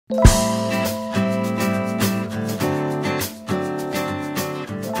Good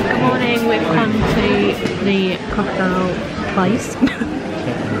morning, we've come to the crocodile place.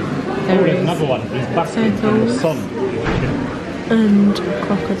 There is another one, he's basking in the sun. And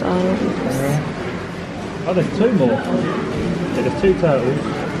crocodiles. Oh, there's two more. Yeah, there's two turtles,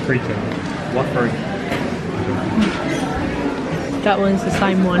 three turtles. What, three? That one's the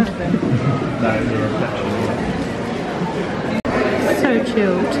same one. No, yeah, actually. So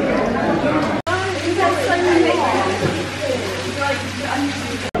chilled.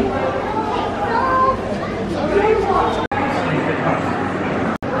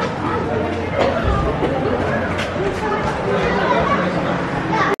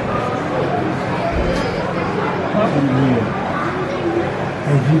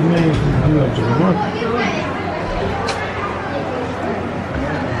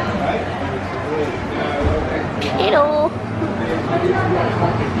 Hello.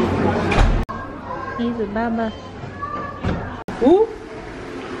 He's a baba. Ooh.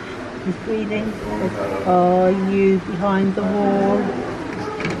 He's breathing. Oh, you behind the wall.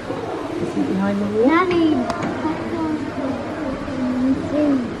 Is he behind the wall? Nanny.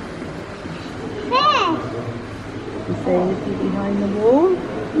 He's saying, is he behind the wall?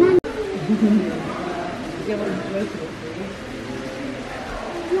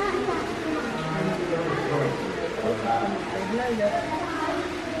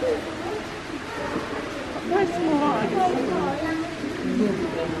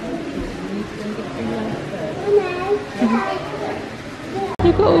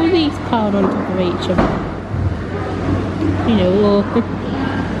 Look at all these piled on top of each other. You know, walking.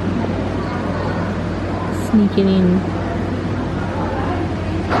 Sneaking in.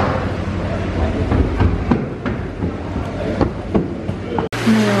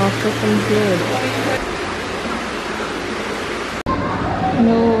 They are fucking good.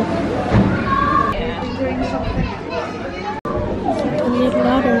 No. A little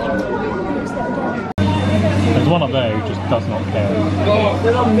ladder. There's one up there who just does not care.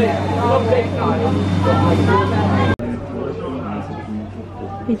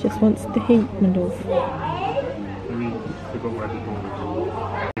 He just wants the heat, my love.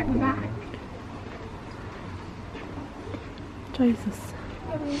 Jesus.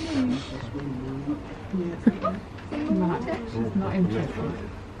 She's not interested.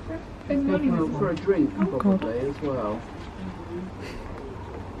 She's going out for a drink probably as well.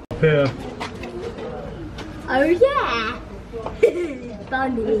 Here. Oh yeah!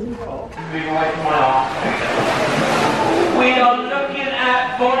 Funny. We are looking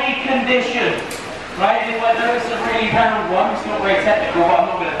at body condition, right? If I know it's a really pound one, it's not very technical, but I'm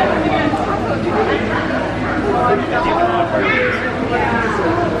not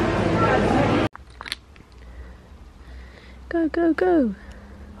Go, go, go.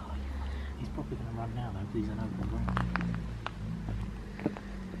 He's probably going to run now though, because he's an open ground.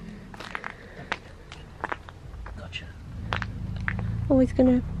 Gotcha. Oh, he's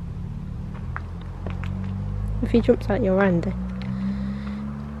gonna... If he jumps out your hand,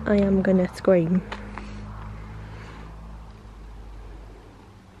 I am gonna scream.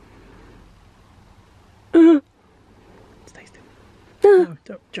 Stay still. No,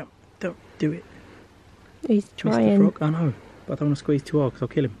 don't jump. Don't do it. He's Mr. trying. Frog, I know, but I don't want to squeeze too hard because I'll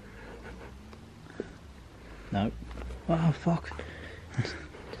kill him. No. Oh, fuck.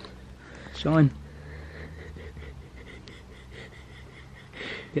 Shine.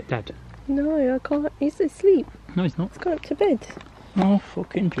 Get Dad. No, I can't. He's asleep. No, he's not. He's gone up to bed. Oh,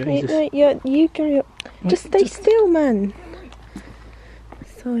 fucking Jesus. You carry up. Just stay still, man.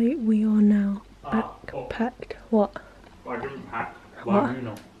 So we are now backpacked. What? I didn't pack. What?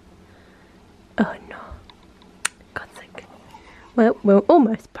 Oh no. God's sake. Well, we're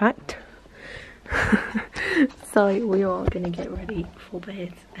almost packed. So we are going to get ready for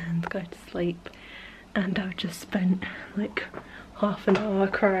bed and go to sleep. And I've just spent like half an hour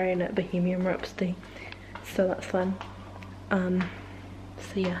crying at Bohemian Rhapsody. So that's fun.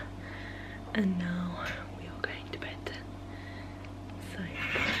 So yeah. And now